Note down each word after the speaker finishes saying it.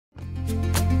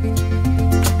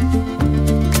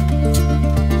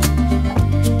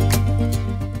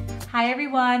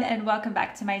everyone, and welcome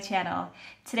back to my channel.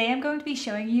 Today I'm going to be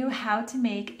showing you how to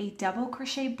make a double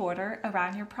crochet border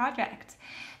around your project.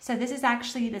 So this is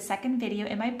actually the second video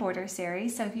in my border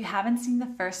series, so if you haven't seen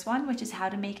the first one, which is how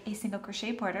to make a single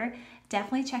crochet border,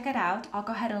 definitely check it out. I'll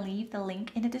go ahead and leave the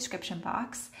link in the description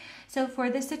box. So for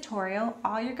this tutorial,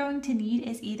 all you're going to need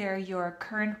is either your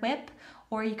current whip,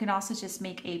 or you can also just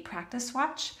make a practice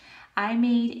swatch. I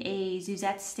made a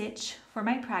Suzette stitch for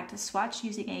my practice swatch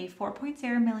using a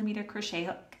 4.0mm crochet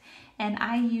hook, and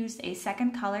I used a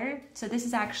second color. So this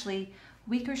is actually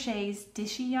We Crochet's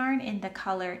Dishy yarn in the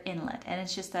color Inlet, and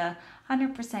it's just a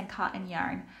 100% cotton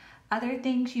yarn. Other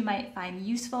things you might find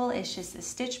useful is just a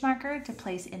stitch marker to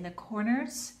place in the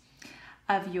corners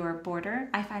of your border.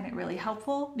 I find it really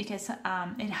helpful because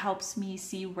it helps me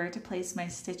see where to place my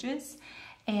stitches.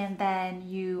 And then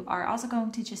you are also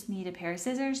going to just need a pair of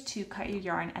scissors to cut your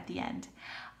yarn at the end.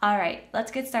 All right,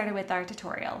 let's get started with our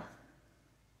tutorial.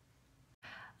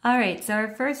 All right, so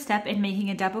our first step in making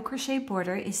a double crochet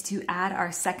border is to add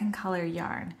our second color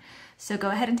yarn. So go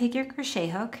ahead and take your crochet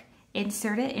hook,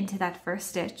 insert it into that first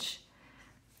stitch,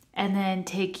 and then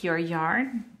take your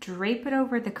yarn, drape it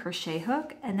over the crochet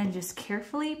hook, and then just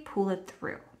carefully pull it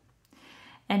through.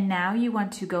 And now you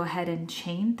want to go ahead and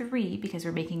chain 3 because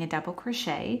we're making a double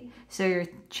crochet. So your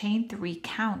chain 3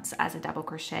 counts as a double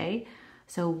crochet.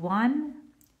 So 1,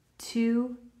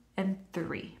 2, and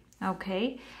 3.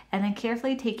 Okay, and then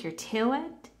carefully take your tail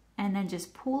end and then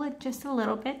just pull it just a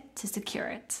little bit to secure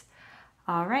it.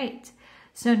 All right,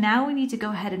 so now we need to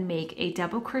go ahead and make a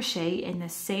double crochet in the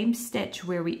same stitch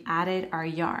where we added our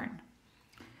yarn.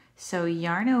 So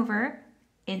yarn over,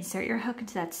 insert your hook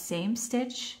into that same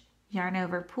stitch, yarn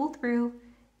over, pull through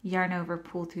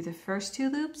the first 2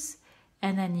 loops,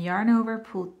 and then yarn over,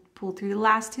 pull through the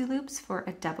last 2 loops for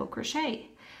a double crochet.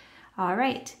 All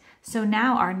right, so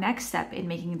now our next step in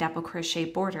making a double crochet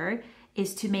border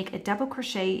is to make a double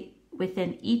crochet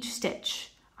within each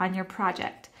stitch on your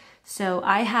project. So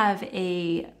I have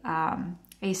a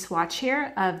swatch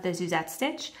here of the Suzette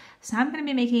stitch, so I'm going to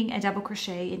be making a double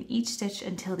crochet in each stitch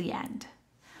until the end.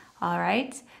 All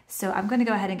right, so I'm going to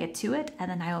go ahead and get to it, and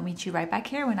then I will meet you right back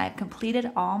here when I've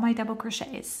completed all my double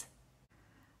crochets.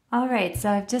 All right,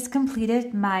 so I've just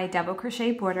completed my double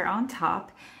crochet border on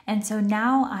top, and so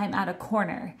now I'm at a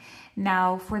corner.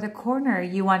 Now for the corner,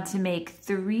 you want to make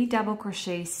 3 double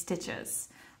crochet stitches.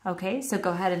 Okay, so go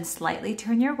ahead and slightly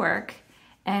turn your work,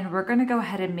 and we're going to go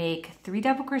ahead and make 3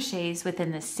 double crochets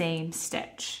within the same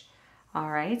stitch.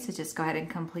 All right, so just go ahead and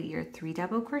complete your 3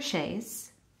 double crochets.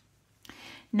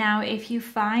 Now, if you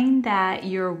find that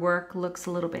your work looks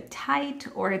a little bit tight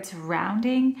or it's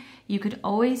rounding, you could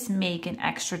always make an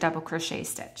extra double crochet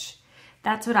stitch.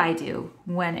 That's what I do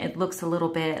when it looks a little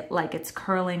bit like it's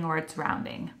curling or it's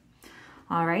rounding.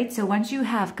 All right, so once you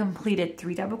have completed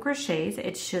 3 double crochets,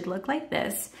 it should look like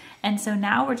this. And so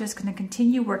now we're just going to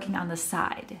continue working on the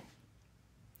side.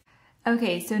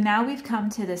 Okay, so now we've come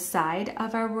to the side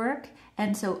of our work,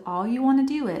 and so all you want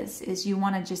to do is you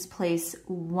want to just place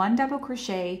 1 double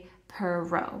crochet per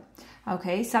row.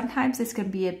 Okay, sometimes this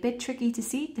can be a bit tricky to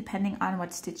see depending on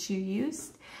what stitch you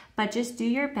used, but just do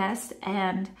your best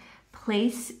and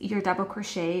place your double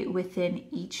crochet within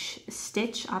each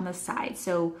stitch on the side.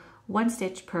 So 1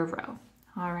 stitch per row.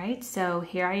 All right, so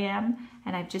here I am,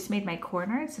 and I've just made my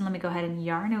corners, and let me go ahead and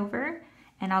yarn over,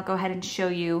 and I'll go ahead and show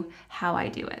you how I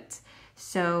do it.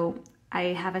 So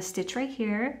I have a stitch right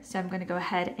here, so I'm going to go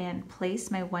ahead and place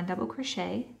my 1 double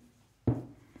crochet.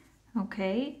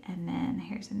 Okay, and then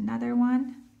here's another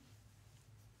one.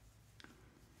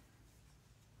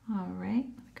 All right,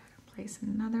 let me go ahead and place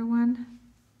another one.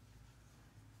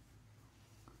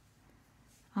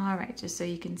 All right, just so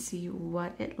you can see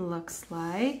what it looks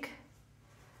like.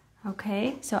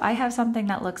 Okay, so I have something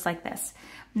that looks like this.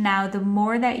 Now, the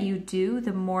more that you do,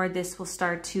 the more this will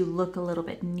start to look a little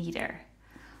bit neater.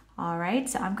 All right,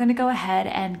 so I'm going to go ahead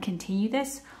and continue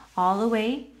this all the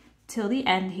way till the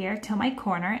end here, till my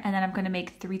corner, and then I'm going to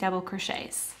make 3 double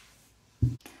crochets.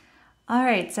 All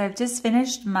right, so I've just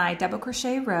finished my double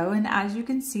crochet row, and as you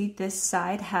can see, this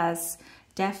side has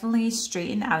definitely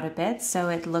straightened out a bit, so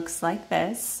it looks like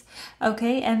this.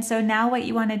 Okay, and so now what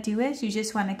you want to do is you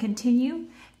just want to continue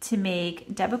to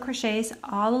make double crochets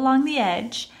all along the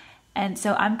edge. And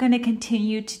so I'm going to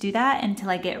continue to do that until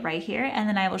I get right here, and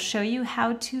then I will show you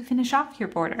how to finish off your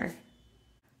border.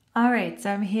 All right, so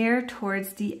I'm here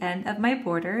towards the end of my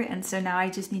border, and so now I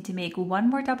just need to make 1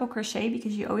 more double crochet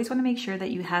because you always want to make sure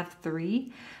that you have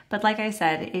 3. But like I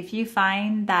said, if you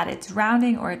find that it's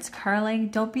rounding or it's curling,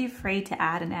 don't be afraid to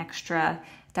add an extra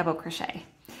double crochet.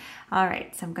 All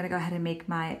right, so I'm gonna go ahead and make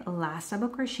my last double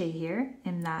crochet here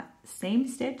in that same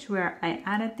stitch where I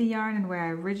added the yarn and where I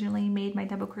originally made my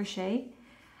double crochet.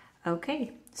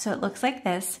 Okay, so it looks like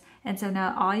this. And so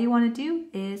now all you want to do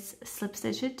is slip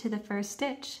stitch it to the first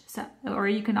stitch. So, or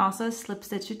you can also slip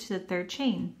stitch it to the third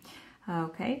chain.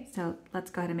 Okay, so let's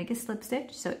go ahead and make a slip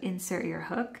stitch. So insert your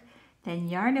hook, then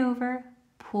yarn over,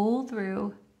 pull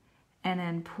through, and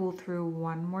then pull through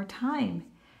one more time.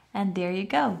 And there you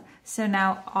go. So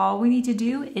now all we need to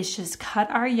do is just cut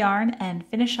our yarn and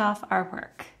finish off our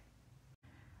work.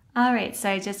 All right, so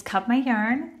I just cut my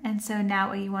yarn, and so now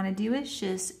what you want to do is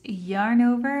just yarn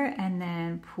over and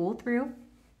then pull through.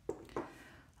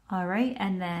 All right,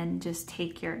 and then just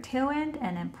take your tail end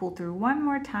and then pull through one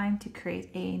more time to create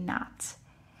a knot.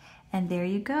 And there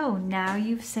you go. Now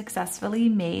you've successfully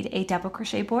made a double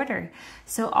crochet border.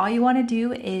 So all you want to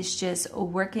do is just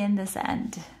work in this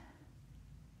end.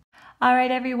 All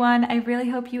right, everyone, I really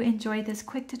hope you enjoyed this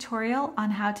quick tutorial on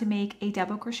how to make a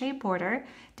double crochet border.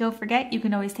 Don't forget, you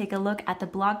can always take a look at the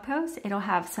blog post. It'll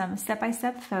have some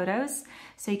step-by-step photos,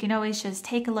 so you can always just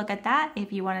take a look at that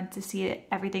if you wanted to see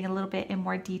everything a little bit in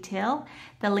more detail.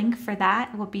 The link for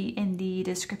that will be in the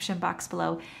description box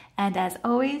below. And as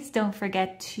always, don't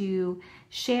forget to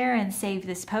share and save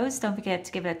this post. Don't forget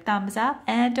to give it a thumbs up,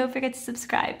 and don't forget to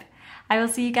subscribe. I will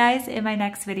see you guys in my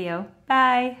next video.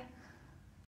 Bye!